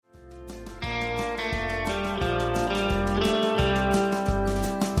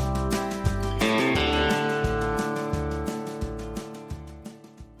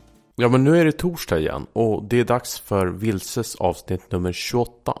Ja, men nu är det torsdag igen och det är dags för Vilses avsnitt nummer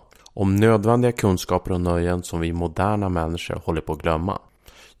 28 om nödvändiga kunskaper och nöjen som vi moderna människor håller på att glömma.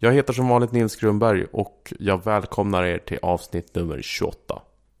 Jag heter som vanligt Nils Grunberg och jag välkomnar er till avsnitt nummer 28.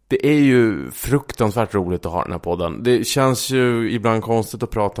 Det är ju fruktansvärt roligt att ha den här podden. Det känns ju ibland konstigt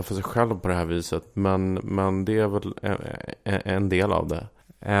att prata för sig själv på det här viset, men det är väl en del av det.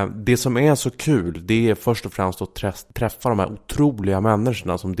 Det som är så kul, det är först och främst att träffa de här otroliga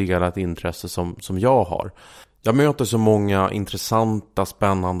människorna som delar ett intresse som jag har. Jag möter så många intressanta,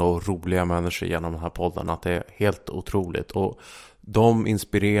 spännande och roliga människor genom den här podden att det är helt otroligt. Och de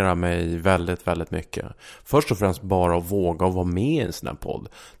inspirerar mig väldigt, väldigt mycket. Först och främst bara att våga vara med i en sån här podd.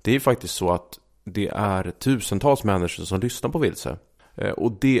 Det är faktiskt så att det är tusentals människor som lyssnar på Vilse.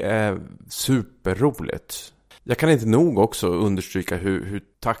 Och det är superroligt. Jag kan inte nog också understryka hur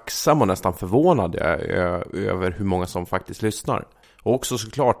tacksam och nästan förvånad jag är över hur många som faktiskt lyssnar. Och också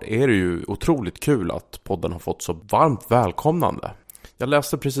såklart är det ju otroligt kul att podden har fått så varmt välkomnande. Jag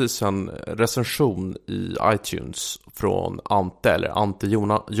läste precis en recension i iTunes från Ante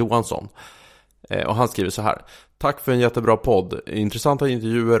Johansson. Och han skriver så här: tack för en jättebra podd, intressanta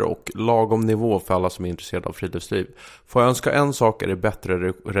intervjuer och lagom nivå för alla som är intresserade av friluftsliv. Får jag önska en sak är det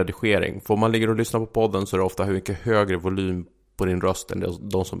bättre redigering. Får man ligger och lyssnar på podden så är det ofta mycket högre volym på din röst än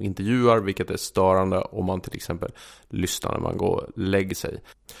de som intervjuar, vilket är störande om man till exempel lyssnar när man går och lägger sig.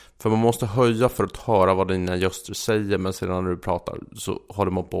 För man måste höja för att höra vad dina gäster säger, men sedan när du pratar så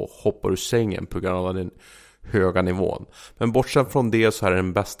håller man på att hoppa ur sängen på grund av den höga nivån. Men bortsett från det så är det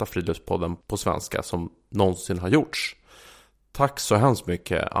den bästa friluftspodden på svenska som någonsin har gjorts. Tack så hemskt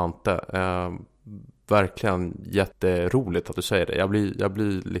mycket, Ante. Verkligen jätteroligt att du säger det. Jag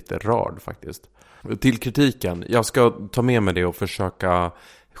blir lite rörd faktiskt. Till kritiken. Jag ska ta med mig det och försöka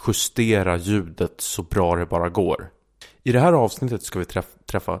justera ljudet så bra det bara går. I det här avsnittet ska vi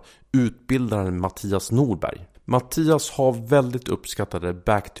träffa utbildaren Mattias Norberg. Mattias har väldigt uppskattade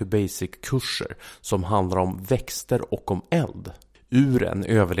Back to Basic-kurser som handlar om växter och om eld ur en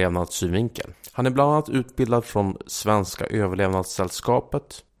överlevnadssynvinkel. Han är bland annat utbildad från Svenska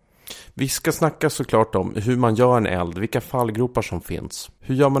överlevnadssällskapet. Vi ska snacka såklart om hur man gör en eld, vilka fallgropar som finns.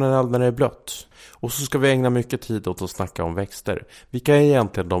 Hur gör man en eld när det är blött? Och så ska vi ägna mycket tid åt att snacka om växter. Vilka är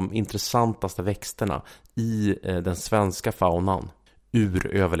egentligen de intressantaste växterna i den svenska faunan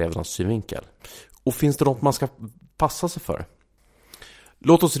ur överlevnadssynvinkel? Och finns det något man ska passa sig för?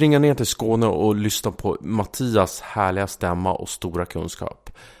 Låt oss ringa ner till Skåne och lyssna på Mattias härliga stämma och stora kunskap.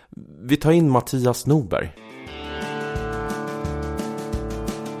 Vi tar in Mattias Norberg.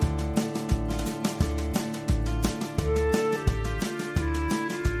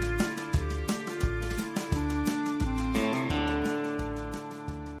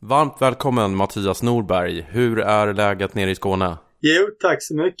 Varmt välkommen Mattias Norberg. Hur är läget nere i Skåne? Jo, tack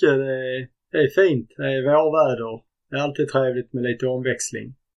så mycket. Det är fint. Det är vårväder. Det är alltid trevligt med lite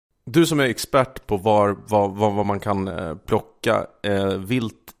omväxling. Du som är expert på vad man kan plocka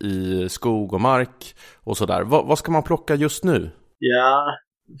vilt i skog och mark och sådär. Vad ska man plocka just nu? Ja,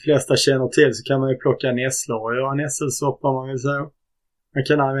 de flesta känner till så kan man ju plocka nässlor och göra nässelsoppa man vill säga. Man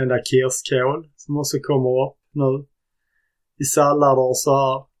kan använda kirskål som också kommer upp nu. I sallader och så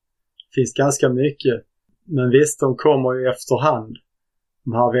här. Det finns ganska mycket. Men visst, de kommer ju efterhand.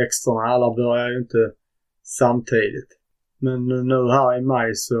 De här växterna, alla börjar ju inte samtidigt. Men nu här i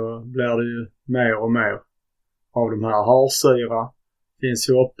maj så blir det ju mer och mer av de här. Harsyra finns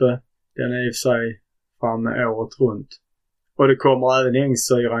ju uppe. Den är i och för sig framme året runt. Och det kommer även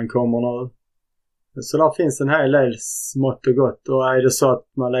ängsyran kommer nu. Så där finns en hel del smått och gott. Och är det så att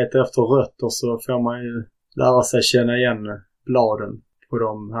man letar efter rötter så får man ju lära sig känna igen bladen på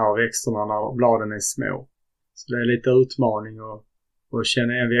de här växterna när bladen är små. Så det är lite utmaning att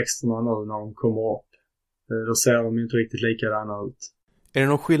känna igen växterna nu när de kommer upp. Då ser de inte riktigt likadana ut. Är det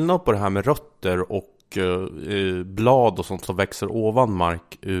någon skillnad på det här med rötter och blad och sånt som växer ovan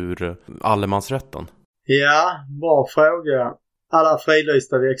mark ur allemansrätten? Ja, bra fråga. Alla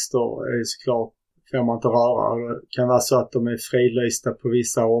fridlysta växter är såklart får man inte röra. Det kan vara så att de är fridlysta på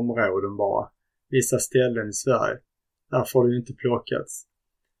vissa områden bara. Vissa ställen i Sverige. Där får det ju inte plockats.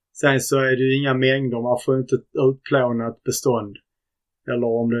 Sen så är det ju inga mängder. Man får inte utplåna ett bestånd. Eller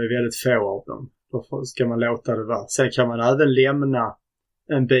om det är väldigt få av dem. Då ska man låta det vara. Sen kan man även lämna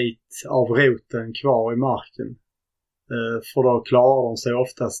en bit av roten kvar i marken. För då klarar de sig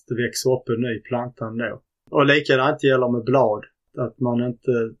oftast. Det växer upp en ny planta ändå. Och likadant gäller med blad. Att man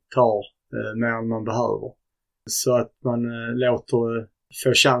inte tar mer än man behöver. Så att man låter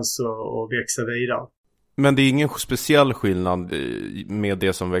få chans att växa vidare. Men det är ingen speciell skillnad med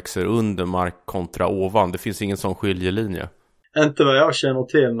det som växer under mark kontra ovan? Det finns ingen sån skiljelinje? Inte vad jag känner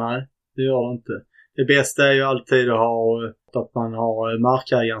till, nej. det gör det inte. Det bästa är ju alltid att man har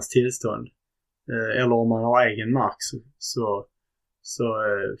markägarens tillstånd. Eller om man har egen mark så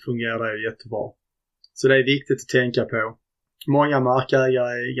fungerar det ju jättebra. Så det är viktigt att tänka på. Många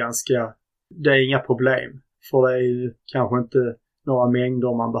markägare är det är inga problem. För det är ju kanske inte några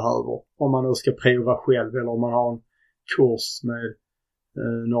mängder man behöver. Om man nu ska prova själv eller om man har en kurs med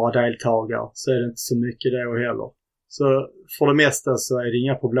några deltagare så är det inte så mycket då heller. Så för det mesta så är det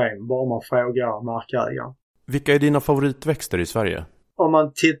inga problem. Bara man frågar markägaren. Vilka är dina favoritväxter i Sverige? Om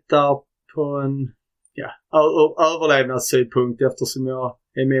man tittar på en överlevnadssynpunkt, eftersom jag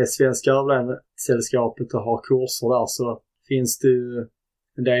är med i Svenska överlevnadssällskapet och har kurser där, så finns det ju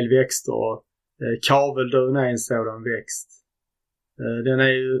en del växter. Kaveldun är en sådan växt. Den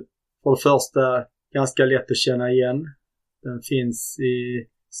är ju för det första ganska lätt att känna igen. Den finns i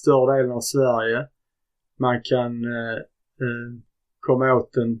större delen av Sverige. Man kan komma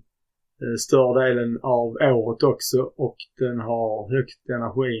åt den större delen av året också, och den har högt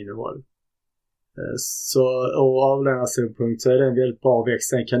energiinnehåll. Så ur överlevnadssynpunkt så är det en väldigt bra växt.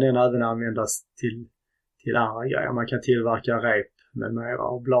 Sen kan den även användas till andra grejer. Man kan tillverka rep med mera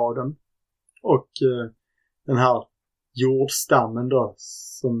av bladen. Och den här jordstammen då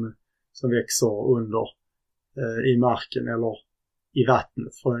som växer under i marken eller i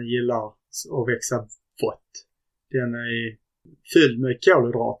vattnet, för den gillar att växa vått. Den är fylld med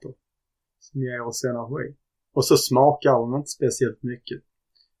kolhydrater som ger oss energi. Och så smakar den inte speciellt mycket,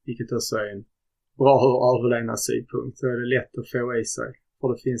 vilket också är en bra överlevnadssynpunkt. Så är det lätt att få i sig, för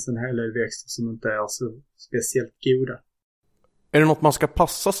det finns en hel del växter som inte är så speciellt goda. Är det något man ska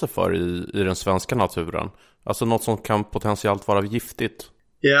passa sig för i den svenska naturen? Alltså något som kan potentiellt vara giftigt?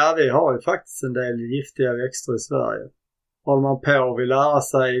 Ja, vi har ju faktiskt en del giftiga växter i Sverige. Håller man på och vill lära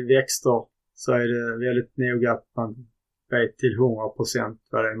sig växter så är det väldigt noga att man vet till 100%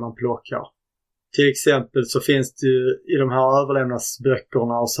 vad det är man plockar. Till exempel så finns det ju i de här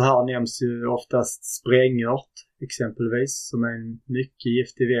överlevnadsböckerna, och så här nämns ju oftast sprängört exempelvis, som är en mycket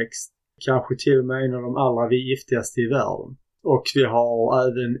giftig växt. Kanske till och med en av de allra giftigaste i världen. Och vi har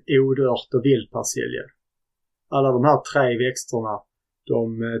även odört och vildpersilja. Alla de här 3 växterna, de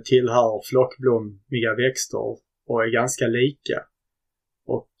tillhör flockblommiga växter och är ganska lika.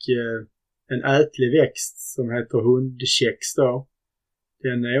 Och en ätlig växt som heter hundkex då,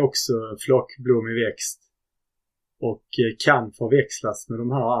 den är också flockblommig växt och kan förväxlas med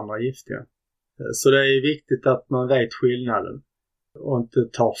de här andra giftiga. Så det är viktigt att man vet skillnaden och inte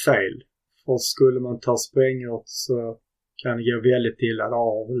tar fel. För skulle man ta sprängört så kan det gå väldigt illa. Det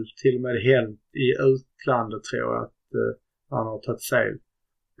har väl till och med hänt i utlandet, tror jag, att man har tagit fel.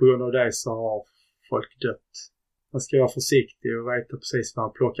 På grund av det så har folk dött. Man ska vara försiktig och veta precis vad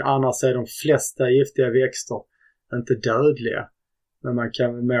man plockar. Annars är de flesta giftiga växter inte dödliga. Men man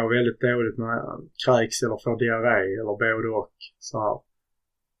kan må väldigt dåligt med kräks eller få diarré eller både och så här.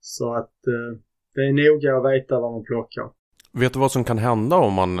 Så att det är noga att veta vad man plockar. Vet du vad som kan hända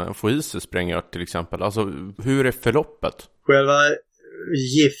om man får i sig sprängört till exempel? Alltså hur är förloppet? Själva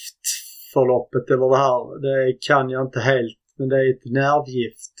giftförloppet eller det här, det kan jag inte helt. Men det är ett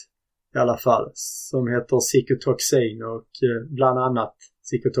nervgift i alla fall som heter cytotoxin, och bland annat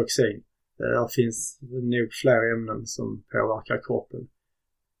cytotoxin. Det finns nog fler ämnen som påverkar kroppen.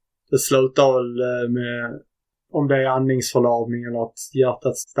 Det slutar väl med, om det är andningsförlamning eller att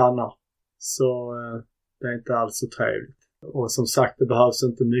hjärtat stannar, så det är inte alls så trevligt. Och som sagt, det behövs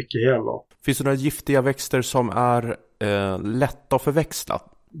inte mycket heller. Finns det några giftiga växter som är lätta att förväxla?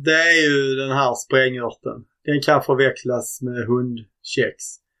 Det är ju den här sprängörten. Den kan förväxlas med hundkex.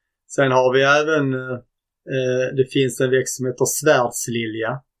 Sen har vi även, det finns en växt som heter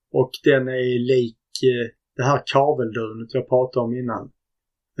svärdslilja. Och den är lik det här kaveldunet jag pratade om innan.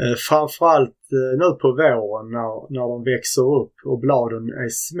 Framförallt nu på våren när de växer upp och bladen är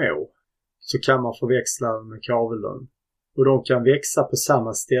små, så kan man förväxla med kaveldun. Och de kan växa på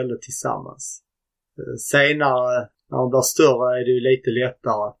samma ställe tillsammans. Senare, när de blir större, är det ju lite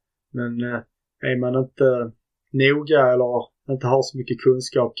lättare. Men är man inte noga eller inte har så mycket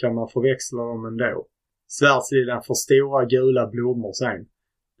kunskap kan man förväxla dem ändå. Svärdsliljan får stora gula blommor sen.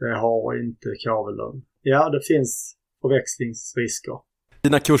 Det har inte kaveldun. Ja, det finns förväxlingsrisker.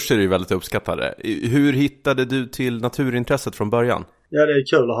 Dina kurser är ju väldigt uppskattade. Hur hittade du till naturintresset från början? Ja, det är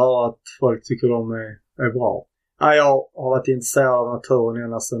kul att höra att folk tycker de är bra. Ja, jag har varit intresserad av naturen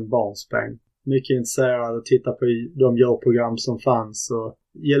ända sedan barnsben. Mycket intresserad av att titta på de djurprogram som fanns och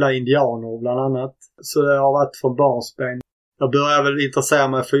gilla indianer bland annat. Så det har varit från barnsben. Jag började väl intressera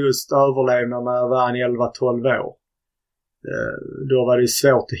mig för just överlevnad när jag var 11-12 år. Då var det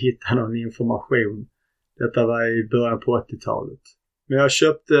svårt att hitta någon information. Detta var i början på 80-talet. Men jag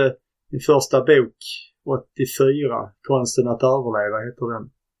köpte Min första bok 84, Konsten att överleva heter den.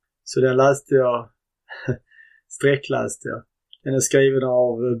 Så den läste jag, sträckläste jag. Den är skriven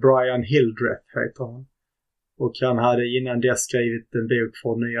av Brian Hildreth heter han. Och han hade innan dess skrivit en bok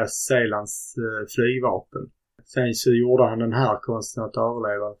för Nya Zeelands flygvapen. Sen så gjorde han den här, Konsten att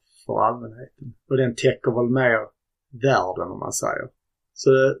överleva, för allmänheten. Och den täcker väl mer världen om man säger. Så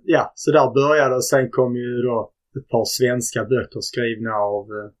ja, så där började och sen kom ju då ett par svenska böcker skrivna av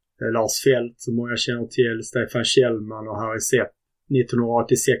Lars Fält som många känner till, Stefan Kjellman och Harry Sepp.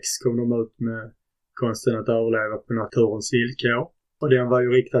 1986 kom de ut med Konsten att överleva på naturens villkor. Och den var ju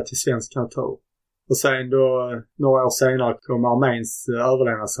riktad till svensk natur. Och sen då, några år senare kom Arméns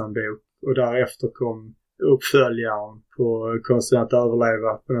överlevnadshandbok. Och därefter kom uppföljaren på Konsten att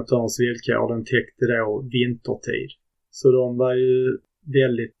överleva på naturens villkor. Den täckte då vintertid. Så de var ju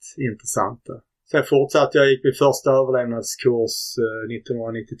väldigt intressanta. Sen fortsatte jag, gick min första överlevnadskurs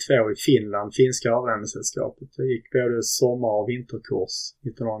 1992 i Finland, finska överlevnadssällskapet. Jag gick både sommar- och vinterkurs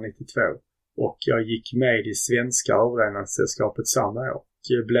 1992. Och jag gick med i svenska överlevnadssällskapet samma år.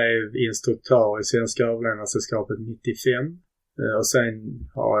 Jag blev instruktör i svenska överlevnadssällskapet 95. Och sen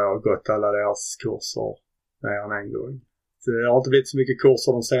har jag gått alla deras kurser mer än en gång. Det har inte blivit så mycket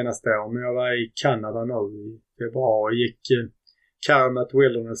kurser de senaste åren, men jag var i Kanada nu i februari och gick Karamat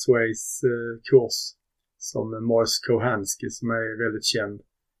Wilderness Ways kurs som Morris Kohansky som är väldigt känd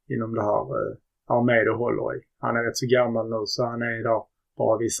inom det här armé och håller i. Han är rätt så gammal nu så han är där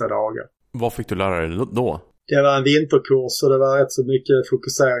bara vissa dagar. Vad fick du lära dig då? Det var en vinterkurs och det var rätt så mycket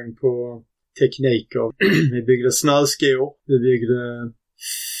fokusering på tekniker. Vi byggde snöskor, vi byggde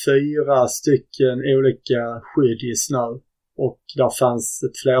 4 stycken olika skydd i snö och där fanns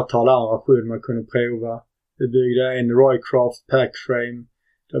ett flertal andra skydd man kunde prova. Vi byggde en Roycraft packframe.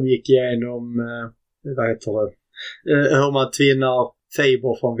 De gick igenom, hur man tvinnar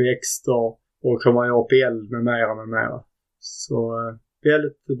fiber från växter och hur man gör upp eld med mera. Så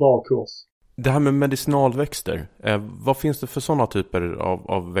väldigt bra kurs. Det här med medicinalväxter, vad finns det för sådana typer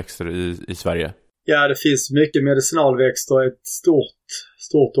av växter i Sverige? Ja, det finns mycket medicinalväxter. Ett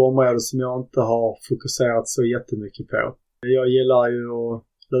stort område som jag inte har fokuserat så jättemycket på. Jag gillar ju att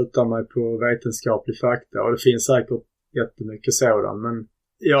luta mig på vetenskaplig fakta och det finns säkert jättemycket sådan. Men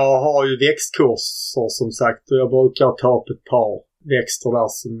jag har ju växtkurser som sagt och jag brukar ta upp ett par växter där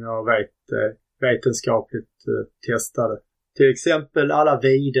som jag vet vetenskapligt testade. Till exempel alla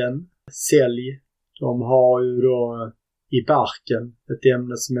viden, sälj, de har ju då i barken ett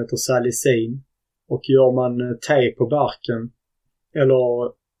ämne som heter salicin. Och gör man te på barken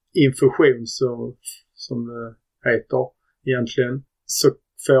eller infusion som det heter egentligen så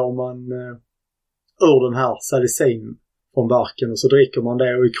får man ur den här salicin från barken och så dricker man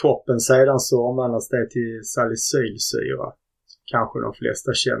det och i kroppen sedan så omvandlas det till salicylsyra. Kanske de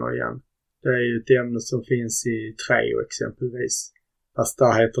flesta känner igen. Det är ju ett ämne som finns i Treo exempelvis. Fast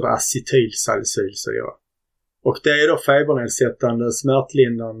där heter det acetylsalicylsyra. Och det är då febernedsättande,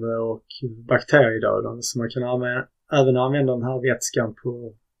 smärtlindrande och bakteriedödande så man kan även använda den här vätskan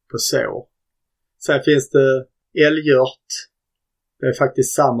på sår. Sen finns det älgört. Det är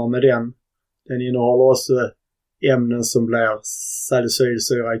faktiskt samma med den. Den innehåller också ämnen som blir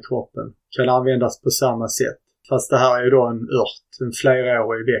salicylsyra i kroppen. Kan användas på samma sätt. Fast det här är då en ört, en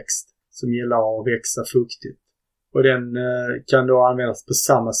flerårig växt som gillar att växa fuktigt. Och den kan då användas på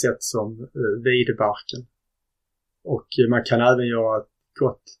samma sätt som videbarken. Och man kan även göra ett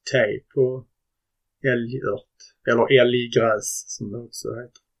gott te på älgört. Eller älggräs som det också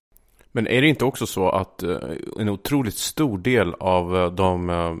heter. Men är det inte också så att en otroligt stor del av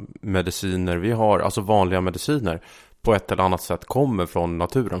de mediciner vi har, alltså vanliga mediciner, på ett eller annat sätt kommer från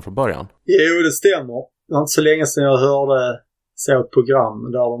naturen från början? Jo, det stämmer. Det var inte så länge sedan jag hörde ett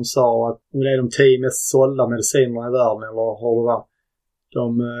program där de sa att det är de 10 mest sålda medicinerna i världen, eller hur det var. De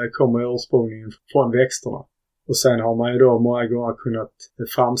kommer ursprungligen från växterna. Och sen har man ju då många gånger kunnat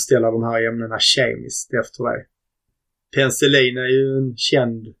framställa de här ämnena kemiskt efter det. Penicillin är ju en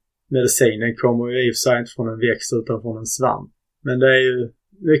känd medicin. Den kommer ju i och för sig inte från en växt utan från en svamp. Men det är ju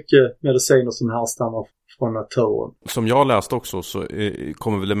mycket mediciner som härstammar från naturen. Som jag läst också så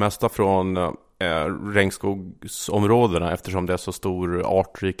kommer väl det mesta från regnskogsområdena eftersom det är så stor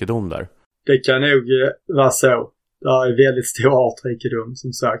artrikedom där. Det kan nog vara så. Det är väldigt stor artrikedom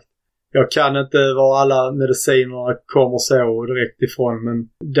som sagt. Jag kan inte var alla medicinerna kommer så direkt ifrån men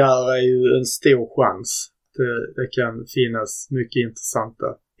där är ju en stor chans. Det kan finnas mycket intressanta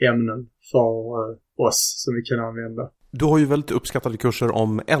ämnen för oss som vi kan använda. Du har ju väldigt uppskattade kurser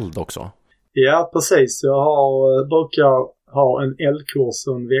om eld också. Ja, precis. Jag brukar ha en eldkurs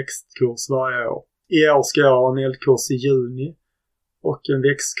och en växtkurs varje år. I år ska jag ha en eldkurs i juni och en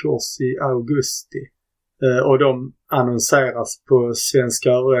växtkurs i augusti. Och de annonseras på Svenska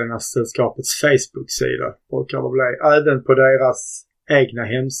Överlevnadssällskapets Facebook-sida. Brukar det bli. Även på deras egna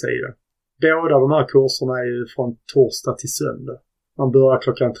hemsida. Båda de här kurserna är ju från torsdag till söndag. Man börjar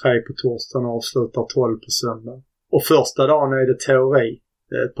klockan 3 på torsdagen och avslutar 12 på söndag. Och första dagen är det teori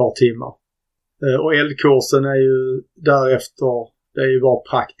ett par timmar. Och eldkursen är ju därefter, det är ju bara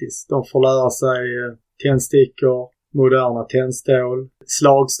praktiskt. De får lära sig tändstickor, moderna tändstål,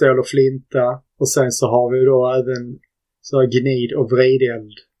 slagstål och flinta. Och sen så har vi då även så gnid- och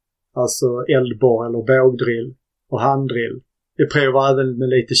vrideld. Alltså eldborr eller bågdrill och handdrill. Vi provar även med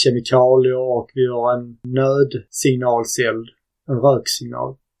lite kemikalier och vi har en nödsignalseld, en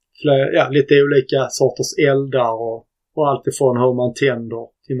röksignal. Lite olika sorters eldar och allt ifrån hur man tänder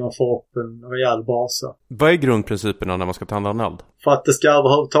till man får upp en rejäl brasa. Vad är grundprinciperna när man ska tända en eld? För att det ska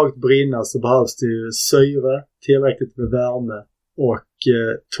överhuvudtaget brinna så behövs det ju syre, tillräckligt med värme och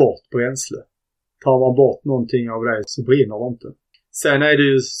torrt bränsle. Tar man bort någonting av det så brinner det inte. Sen är det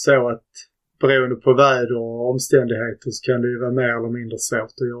ju så att beroende på väder och omständigheter så kan det ju vara mer eller mindre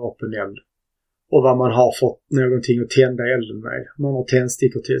svårt att göra upp en eld. Och vad man har fått någonting att tända elden med. Man har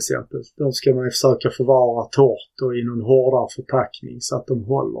tändstickor till exempel. De ska man ju försöka förvara torrt och i någon hårdare förpackning så att de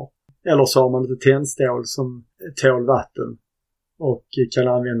håller. Eller så har man ett tändstål som tål vatten och kan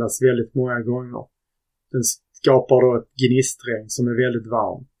användas väldigt många gånger. Den skapar då ett gnistregn som är väldigt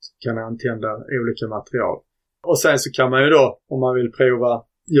varmt. Kan antända olika material. Och sen så kan man ju då, om man vill prova,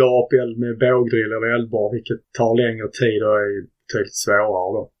 göra upp eld med bågdrill eller eldborr, vilket tar längre tid och är betydligt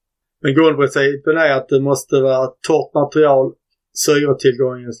svårare då. Men grundprincipen är att det måste vara torrt material,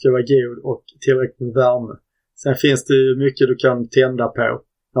 syretillgången ska vara god och tillräckligt med värme. Sen finns det ju mycket du kan tända på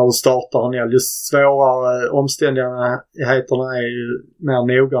när du startar en eld. Ju svårare omständigheterna är ju mer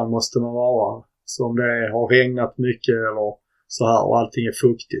noggrann måste man vara. Så om det har regnat mycket eller så här och allting är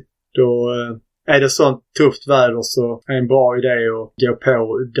fuktigt. Då är det sånt tufft väder så är en bra idé att gå på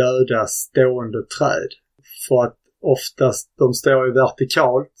döda stående träd. För att oftast de står ju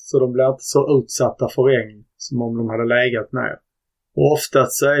vertikalt så de blir inte så utsatta för regn som om de hade legat ner. Och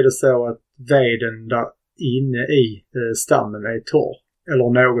oftast så är det så att veden där inne i stammen är torr. Eller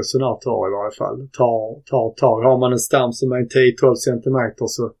något sån här torr i varje fall. Tar. Har man en stam som är 10-12 cm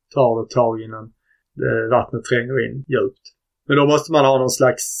så tar det tag innan vattnet tränger in djupt. Men då måste man ha någon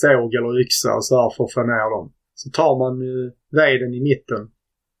slags såg eller yxa och så här för att få ner dem. Så tar man veden i mitten.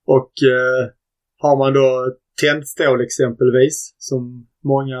 Och har man då tändstål exempelvis som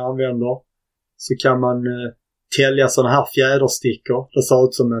många använder så kan man tälja sådana här fjäderstickor. Det ser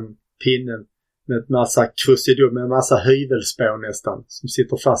ut som en pinne med en massa krusidum, med en massa hyvelspår nästan som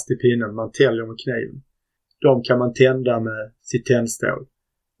sitter fast i pinnen. Man täljer med kniven. De kan man tända med sitt tändstål.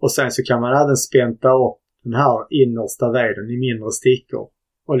 Och sen så kan man även spänta upp den här innersta veden i mindre stickor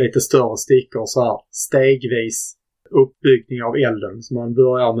och lite större stickor så här stegvis uppbyggning av elden. Så man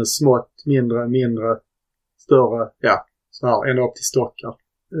börjar med smått, mindre, större, så här ända upp till stockar.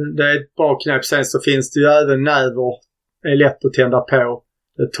 Det är ett bra knep. Sen så finns det ju även näver. Det är lätt att tända på.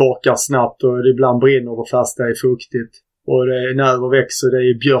 Det torkar snabbt och ibland brinner det fast det är fuktigt. Och näver växer, det är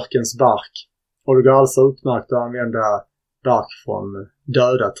ju björkens bark. Och det går alltså utmärkt att använda bark från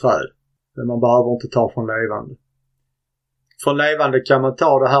döda träd. Men man behöver inte ta från levande. Från levande kan man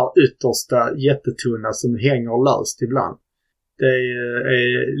ta det här yttersta jättetunna som hänger löst ibland. Det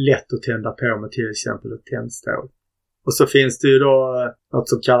är lätt att tända på med till exempel ett tändstål. Och så finns det ju då något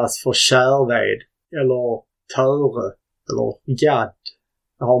som kallas för kärved eller töre eller gadd.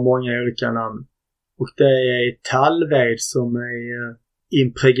 Det har många olika namn. Och det är tallved som är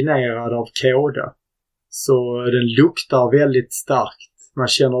impregnerad av kåda. Så den luktar väldigt starkt. Man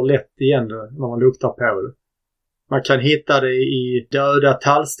känner lätt igen det när man luktar på det. Man kan hitta det i döda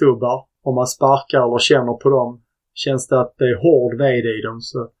tallstubbar om man sparkar eller känner på dem. Känns det att det är hård ved i dem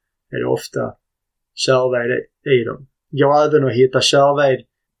så är det ofta kärved i dem. Det går även att hitta kärved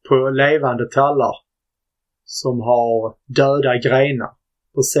på levande tallar som har döda grenar.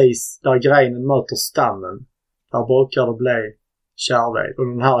 Precis där grenen möter stammen. Där brukar det bli kärved. Och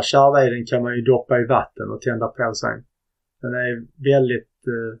den här kärveden kan man ju doppa i vatten och tända på sen. Den är väldigt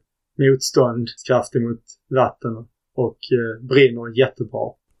motståndskraftig mot vatten och brinner jättebra.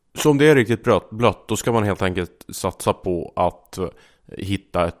 Så om det är riktigt blött då ska man helt enkelt satsa på att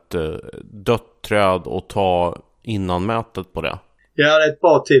hitta ett dött träd och ta innanmätet på det? Ja, det är ett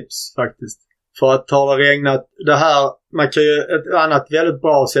bra tips faktiskt. För att har det regnat, det här, man kan ju, ett annat väldigt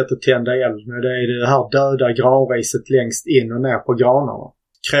bra sätt att tända eld med det är det här döda granriset längst in och ner på granarna.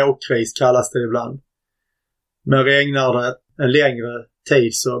 Kråkris kallas det ibland. Men regnar det en längre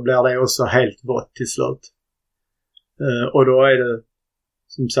tid så blir det också helt vått till slut. Och då är det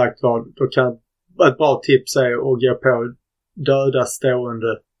som sagt var, då kan ett bra tips är att gå på döda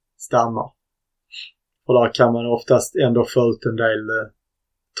stående stammar. För där kan man oftast ändå få ut en del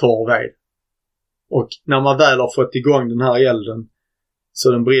torr ved. Och när man väl har fått igång den här elden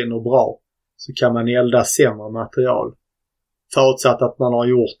så den brinner bra, så kan man elda sämre material. Förutsatt att man har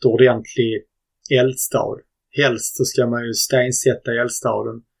gjort ordentlig eldstad. Helst så ska man ju stensätta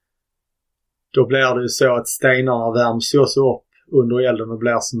eldstaden. Då blir det ju så att stenarna värms ju också upp under elden och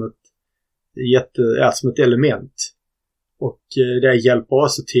blir som ett element. Och det hjälper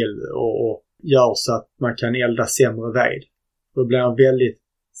också till och gör så att man kan elda sämre ved. Då blir en väldigt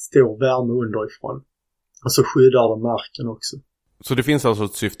stor värme underifrån. Och så skyddar det marken också. Så det finns alltså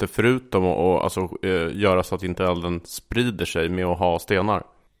ett syfte förutom att göra så att inte elden sprider sig med att ha stenar?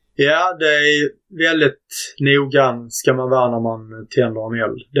 Ja, det är väldigt noggrann ska man vara när man tänder en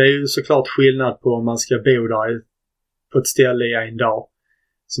eld. Det är ju såklart skillnad på om man ska bo där på ett ställe i en dag.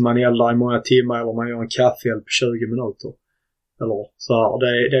 Så man eldar i många timmar eller man gör en kaffeeld på 20 minuter. Eller så här.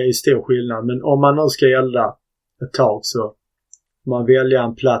 Det är ju stor skillnad. Men om man nu ska elda ett tag så får man välja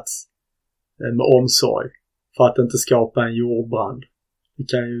en plats med omsorg för att inte skapa en jordbrand. Det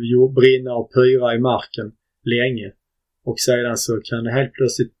kan ju brinna och pyra i marken länge. Och sedan så kan det helt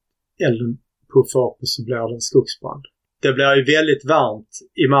plötsligt elden puffa upp och så blir det en skogsbrand. Det blir ju väldigt varmt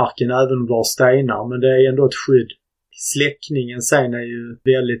i marken även om det har stenar, men det är ändå ett skydd. Släckningen sen är ju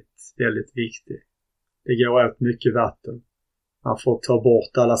väldigt, väldigt viktig. Det går åt mycket vatten. Man får ta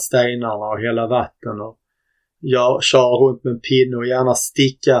bort alla stenarna och hela vatten och köra runt med en pinne och gärna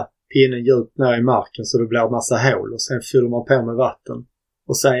sticka pinnen djupt ner i marken så det blir en massa hål och sen fyller man på med vatten.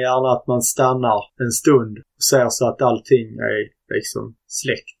 Och sen gärna att man stannar en stund och ser så att allting är liksom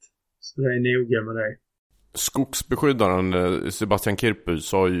släckt. Så det är noga med det. Skogsbeskyddaren Sebastian Kirpy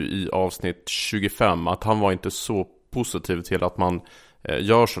sa ju i avsnitt 25 att han var inte så positiv till att man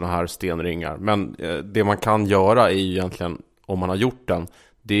gör sådana här stenringar. Men det man kan göra är ju egentligen, om man har gjort den,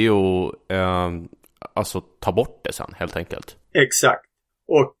 det är ju alltså ta bort det sen helt enkelt. Exakt.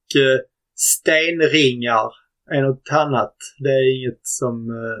 Och stenringar är något annat. Det är inget som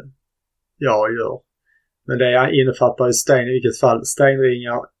jag gör. Men det innefattar ju sten i vilket fall.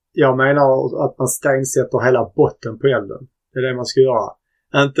 Stenringar, jag menar att man stensätter hela botten på elden. Det är det man ska göra.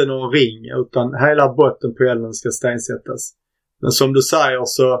 Inte någon ring utan hela botten på elden ska stensättas. Men som du säger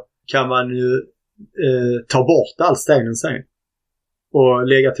så kan man ju ta bort all stenen sen. Och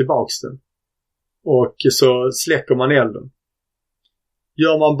lägga tillbaks den. Och så släcker man elden.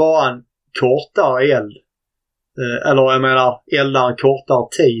 Gör man bara en kortare eld eller jag menar eldar en kortare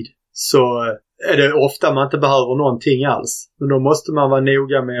tid så är det ofta man inte behöver någonting alls. Men då måste man vara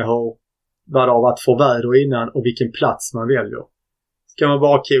noga med vad det har varit för väder innan och vilken plats man väljer. Ska man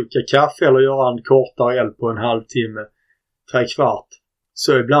bara koka kaffe eller göra en kortare eld på en halvtimme, 3/4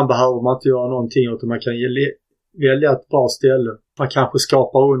 så ibland behöver man inte göra någonting utan man kan välja ett bra ställe. Man kanske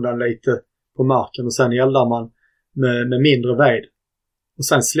skapar undan lite på marken och sen eldar man med mindre ved. Och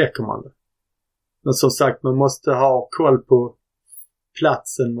sen släcker man det. Men som sagt, man måste ha koll på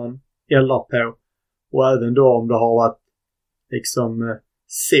platsen man eldar på. Och även då om det har varit liksom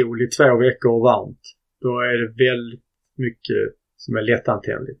sol i 2 veckor och varmt. Då är det väldigt mycket som är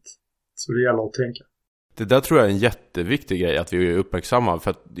lättantändligt. Så det gäller att tänka. Det där tror jag är en jätteviktig grej att vi uppmärksammar.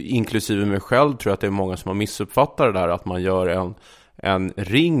 För att inklusive mig själv tror jag att det är många som har missuppfattat det där. Att man gör en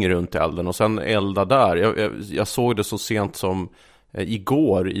ring runt elden och sen eldar där. Jag såg det så sent som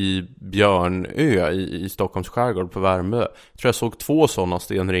igår i Björnö i Stockholms skärgård på Värmö. Jag tror jag såg 2 sådana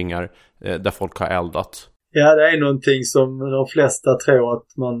stenringar där folk har eldat. Ja, det är någonting som de flesta tror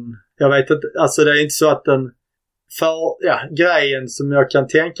att man... Jag vet inte, alltså det är inte så att den... grejen som jag kan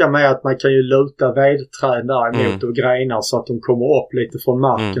tänka mig är att man kan ju luta vedträd däremot och grenar så att de kommer upp lite från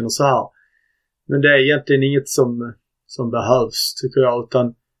marken och så här. Men det är egentligen inget som behövs tycker jag,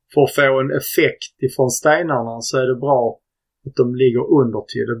 utan för att få en effekt ifrån stenarna så är det bra att de ligger under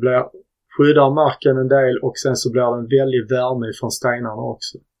till. Det skyddar marken en del och sen så blir det en väldig värme från stenarna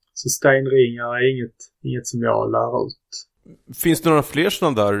också. Så stenringar är inget som jag lär ut. Finns det några fler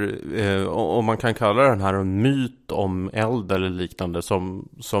sådana där, om man kan kalla den här en myt om eld eller liknande,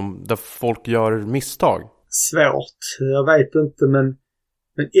 som där folk gör misstag? Svårt, jag vet inte, men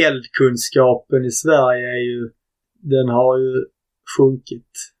eldkunskapen i Sverige den har ju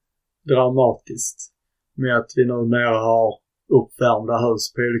sjunkit dramatiskt med att vi numera har uppvärmda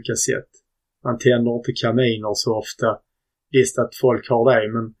hus på olika sätt. Man tänder inte kaminer så ofta. Visst att folk har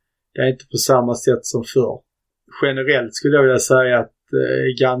det, men det är inte på samma sätt som förr. Generellt skulle jag vilja säga att det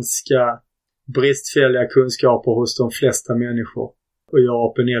är ganska bristfälliga kunskaper hos de flesta människor att göra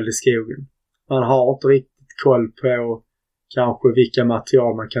upp en eld i skogen. Man har inte riktigt koll på kanske vilka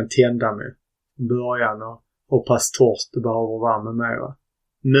material man kan tända med i början och hur pass torrt det behöver vara med mera.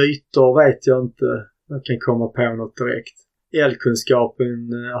 Myter vet jag inte. Jag kan komma på något direkt. Eldkunskapen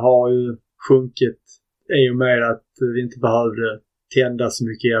har ju sjunkit i och med att vi inte behövde tända så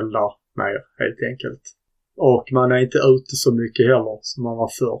mycket eldar mer helt enkelt. Och man är inte ute så mycket heller som man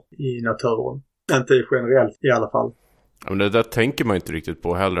var förr i naturen. Inte generellt i alla fall. Ja, men det där tänker man inte riktigt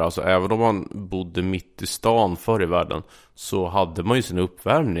på heller. Alltså, även om man bodde mitt i stan förr i världen så hade man ju sin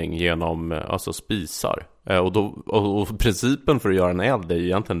uppvärmning genom spisar. Och principen för att göra en eld är ju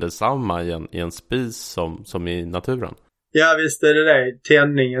egentligen detsamma i en spis som i naturen. Ja, visst är det.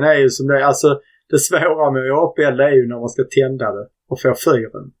 Tändningen är ju som det är. Alltså det svåra med att göra upp eld är ju när man ska tända det och få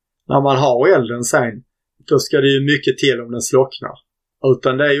fyren. När man har elden sen, då ska det ju mycket till om den slocknar.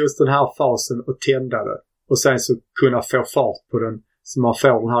 Utan det är just den här fasen att tända det. Och sen så kunna få fart på den så man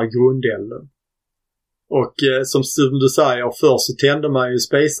får den här grundelden. Och som du säger, förr så tände man ju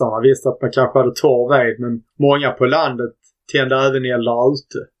spisarna. Visst att man kanske hade torr ved, men många på landet tände även eldar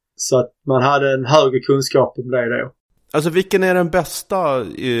ute. Så att man hade en högre kunskap om det då. Alltså vilken är den bästa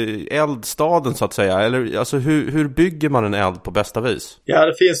eldstaden så att säga? Eller alltså hur bygger man en eld på bästa vis? Ja,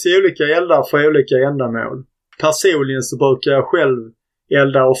 det finns ju olika eldar för olika ändamål. Personligen så brukar jag själv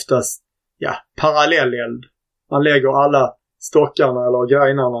elda oftast parallelleld. Man lägger alla stockarna eller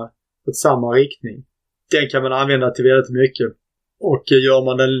greinarna på samma riktning. Den kan man använda till väldigt mycket. Och gör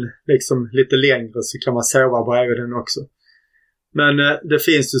man den liksom lite längre så kan man sova bredvid den också. Men det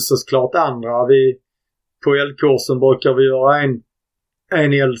finns ju såklart andra. På eldkursen brukar vi göra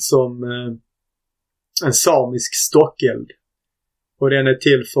en eld som en samisk stockeld. Och den är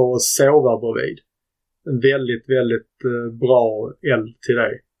till för att sova bredvid. En väldigt, väldigt bra eld till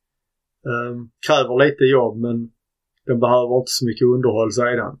det. Kräver lite jobb, men den behöver inte så mycket underhåll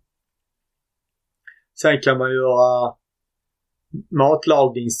sedan. Sen kan man göra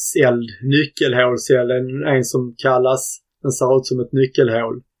matlagningseld, nyckelhålseld, en som kallas, den ser ut som ett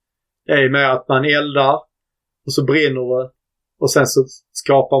nyckelhål. Det är med att man eldar och så brinner det och sen så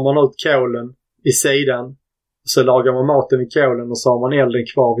skapar man ut kolen vid sidan och så lagar man maten vid kolen och så har man elden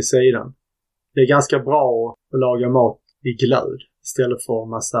kvar vid sidan. Det är ganska bra att laga mat i glöd istället för en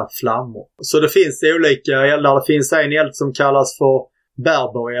massa flammor. Så det finns olika eldar. Det finns en eld som kallas för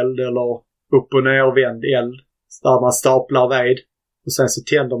berbereld eller upp- och nervänd eld. Där man staplar ved och sen så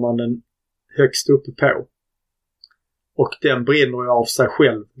tänder man den högst uppe på. Och den brinner ju av sig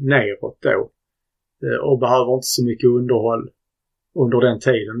själv neråt då. Och behöver inte så mycket underhåll under den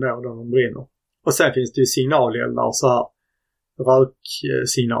tiden då den brinner. Och sen finns det ju signaleldar så här.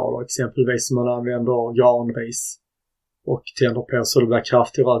 Röksignaler exempelvis som man använder granris och tänder på så det blir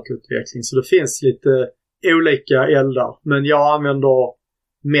kraftig rökutveckling. Så det finns lite olika eldar. Men jag använder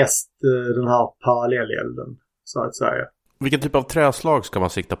mest den här parallellelden så att säga. Vilken typ av träslag ska man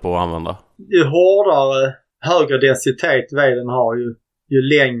sikta på att använda? Ju hårdare, högre densitet veden har ju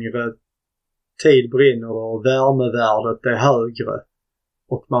längre tid brinner och värmevärdet är högre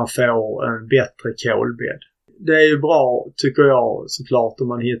och man får en bättre kolbädd. Det är ju bra tycker jag såklart om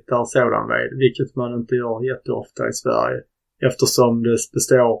man hittar sådan ved, vilket man inte gör jätteofta i Sverige eftersom det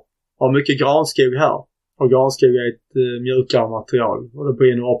består av mycket granskog här. Och granskog är ett mjukare material och det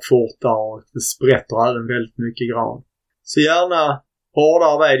brinner upp fortare och det sprätter även väldigt mycket gran. Så gärna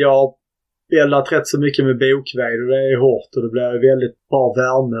hårdare ved. Jag har eldat rätt så mycket med bokved och det är hårt och det blir väldigt bra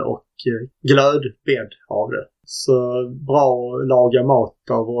värme och glödbädd av det. Så bra att laga mat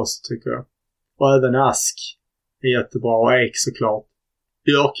av oss tycker jag. Och även ask är jättebra och ek såklart.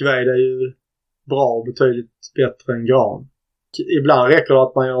 Björkved är ju bra och betydligt bättre än gran. Ibland räcker det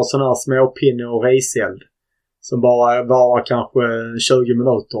att man gör sån här småpinne och riseld som bara varar kanske 20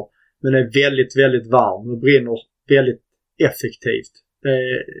 minuter. Men är väldigt, väldigt varm och brinner väldigt effektivt. Det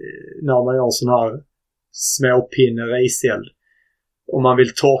är när man gör sån här småpinne riseld. Om man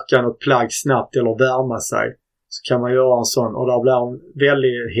vill torka något plagg snabbt eller värma sig så kan man göra en sån och då blir en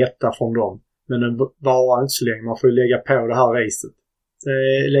väldigt hetta från dem. Men den varar inte så länge. Man får ju lägga på det här riset. Det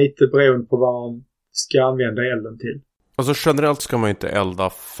är lite beroende på vad man ska använda elden till. Alltså generellt ska man inte elda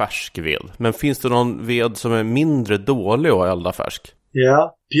färsk ved. Men finns det någon ved som är mindre dålig att elda färsk?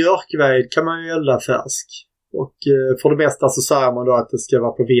 Ja, björkved kan man ju elda färsk. Och för det mesta så säger man då att det ska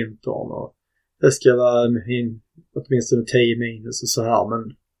vara på vintern. Och det ska vara åtminstone 10 minus och så här.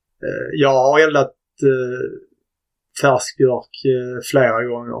 Men jag har eldat färskbjörk flera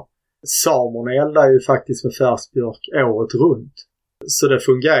gånger. Samerna eldar ju faktiskt med färskbjörk året runt. Så det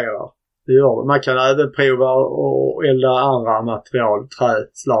fungerar. Det gör det. Man kan även prova att elda andra material,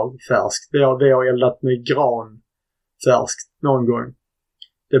 träslag färskt. Vi har eldat med gran färskt någon gång.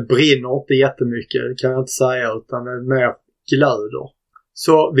 Det brinner inte jättemycket, kan jag inte säga, utan det är mer glöder.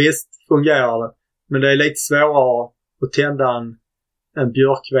 Så visst fungerar det. Men det är lite svårare att tända en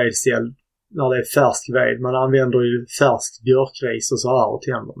björkvedseld när det är färsk ved. Man använder ju färsk björkris och så här och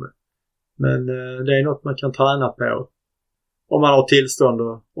tänder med. Men det är något man kan träna på. Om man har tillstånd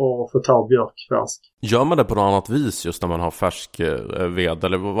att få ta björk färsk. Gör man det på något annat vis just när man har färsk ved?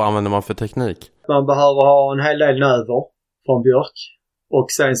 Eller vad använder man för teknik? Man behöver ha en hel del növer från björk.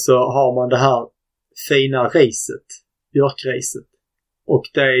 Och sen så har man det här fina riset. Björkriset. Och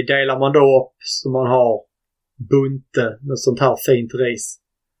det delar man då upp så man har bunte med sånt här fint ris.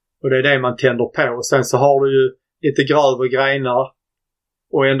 Och det är det man tänder på. Och sen så har du ju lite grövre grenar.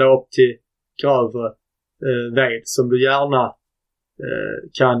 Och ända upp till grövre ved som du gärna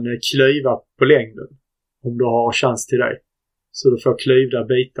kan klyva på längden. Om du har chans till det. Så du får klyvda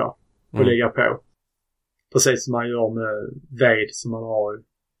bitar och lägga på. Precis som man gör med ved som man har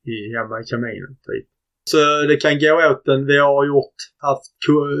hemma i kaminen typ. Så det kan gå åt den. Vi har haft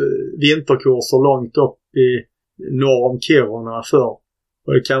vinterkurser långt upp i norr om Kiruna förr.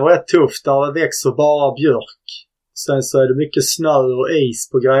 Och det kan vara rätt tufft där det växer bara björk. Sen så är det mycket snö och is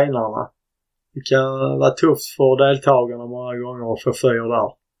på grenarna. Det kan vara tufft för deltagarna många gånger att få fyr där.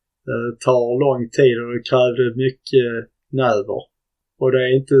 Det tar lång tid och det krävde mycket näver. Och det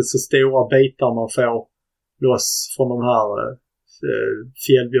är inte så stora bitar man får loss från de här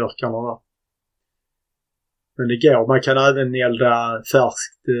fjällbjörkarna där. Men det går. Man kan även elda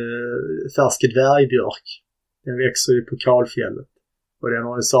färsk dvärgbjörk. Den växer ju på kalfjället. Och den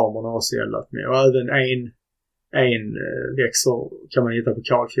har ju samerna också eldat med. Och även en växer kan man hitta på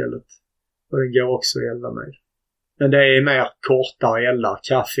kalfjället. Och den går också att elda med. Men det är mer kortare eldar,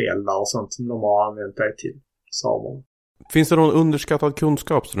 kaffeeldar och sånt som de har använt det till, samerna. Finns det någon underskattad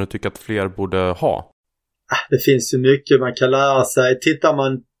kunskap som du tycker att fler borde ha? Det finns ju mycket man kan lära sig. Tittar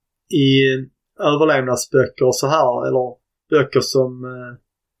man i överlevnadsböcker och så här, eller böcker som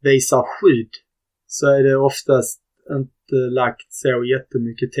visar skydd, så är det oftast inte lagt så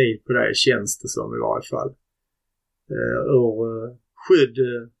jättemycket tid på det, känns det som i varje fall. Skydd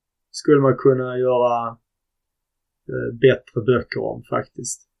skulle man kunna göra bättre böcker om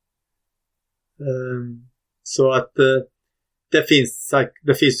faktiskt. Så att det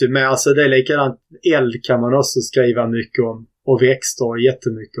finns ju mer, alltså det är likadant, eld kan man också skriva mycket om och växter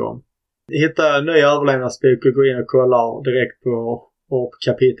jättemycket om. Hitta en ny överlevnadsbok och gå in och kolla direkt på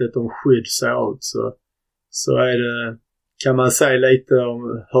kapitlet om skydd ser ut, så är det, kan man säga lite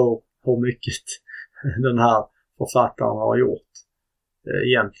om hur mycket den här författaren har gjort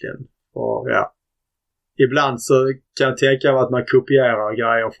egentligen. Och ja, ibland så kan jag tänka mig att man kopierar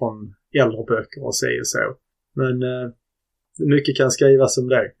grejer från äldre böcker och så. Men mycket kan skrivas om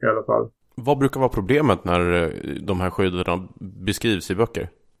det i alla fall. Vad brukar vara problemet när de här skydden beskrivs i böcker?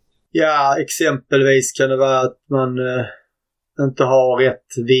 Ja, exempelvis kan det vara att man inte har rätt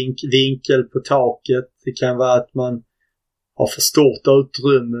vinkel på taket. Det kan vara att man har för stort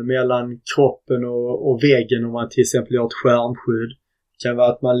utrymme mellan kroppen och väggen om man till exempel gör ett skärmskydd. Det kan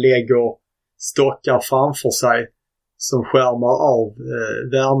vara att man lägger stockar framför sig som skärmar av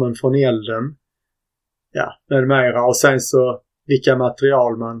värmen från elden. Ja, med mera. Och sen så vilka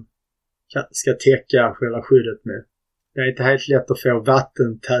material man ska täcka själva skyddet med. Det är inte helt lätt att få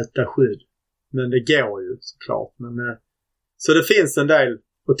vattentäta skydd. Men det går ju såklart. Så det finns en del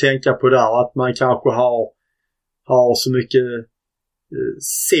att tänka på där. Att man kanske har så mycket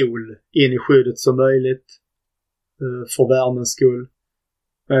sol in i skyddet som möjligt. För värmens skull.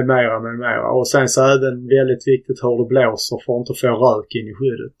 Med mera. Och sen så även väldigt viktigt hur det blåser för att inte få rök in i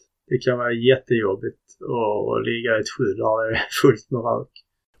skyddet. Det kan vara jättejobbigt att ligga i ett skydd där det är fullt med rök.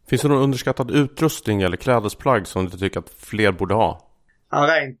 Finns det någon underskattad utrustning eller klädesplagg som du tycker att fler borde ha? Ja,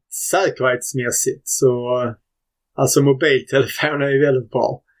 rent säkerhetsmässigt så alltså mobiltelefon är ju väldigt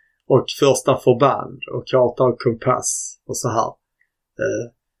bra. Och första förband och karta och kompass och så här.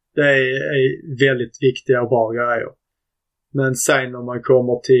 Det är väldigt viktiga och bra grejer. Men sen om man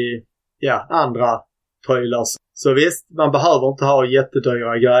kommer till andra prylar så visst, man behöver inte ha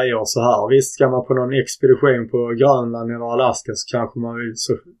jättedyra grejer så här. Visst, ska man på någon expedition på Grönland eller Alaska så kanske man vill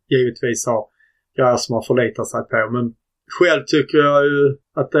så givetvis ha grejer som man förlitar sig på. Men själv tycker jag ju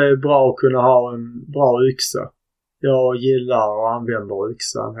att det är bra att kunna ha en bra yxa. Jag gillar och använder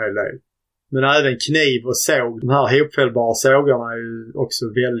yxa en hel del. Men även kniv och såg. De här hopfällbara sågarna är ju också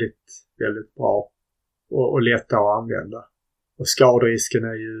väldigt, väldigt bra och lätta att använda. Och skaderisken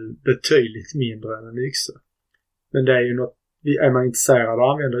är ju betydligt mindre än en yxa. Men det är ju något, är man intresserad av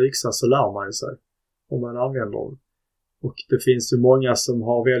att använda yxa så lär man ju sig om man använder den. Och det finns ju många som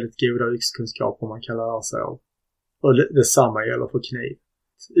har väldigt goda yxkunskaper man kan lära sig av. Och detsamma gäller för kniv.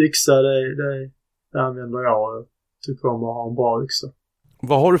 Yxa det använder jag tycker om att ha en bra yxa.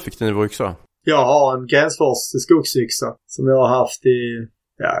 Vad har du för kniv och yxa? Jag har en Gränsfors skogsyxa som jag har haft i,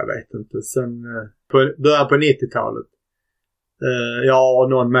 jag vet inte, sen början på 90-talet. Jag har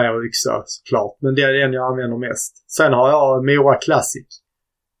någon mer yxa såklart, men det är den jag använder mest. Sen har jag Mora Classic.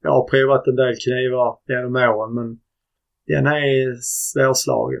 Jag har provat en del knivar genom åren, men den är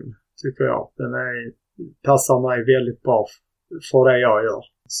svårslagen tycker jag. Passar mig väldigt bra för det jag gör.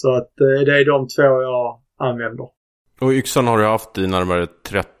 Så att det är de två jag använder. Och yxan har du haft i närmare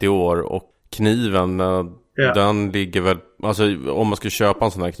 30 år och kniven, den ligger väl, alltså om man ska köpa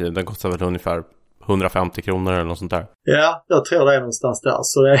en sån här kniv, den kostar väl ungefär 150 kronor eller något sånt där. Ja, jag tror det är någonstans där.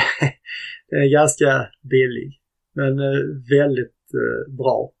 Så det är ganska billig. Men väldigt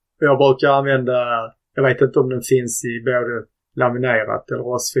bra. Jag brukar använda, jag vet inte om den finns i både laminerat eller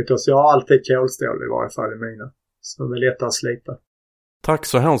rostfritt. Så jag har alltid kolstål i varje fall i mina. Så det är lättare att slipa. Tack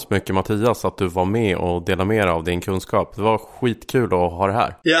så hemskt mycket Mattias att du var med och delade med dig av din kunskap. Det var skitkul att ha det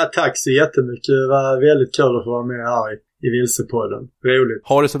här. Ja, tack så jättemycket. Det var väldigt kul att få vara med här i Vilsepodden. Roligt.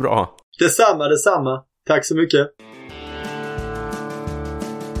 Ha det så bra. Detsamma. Tack så mycket.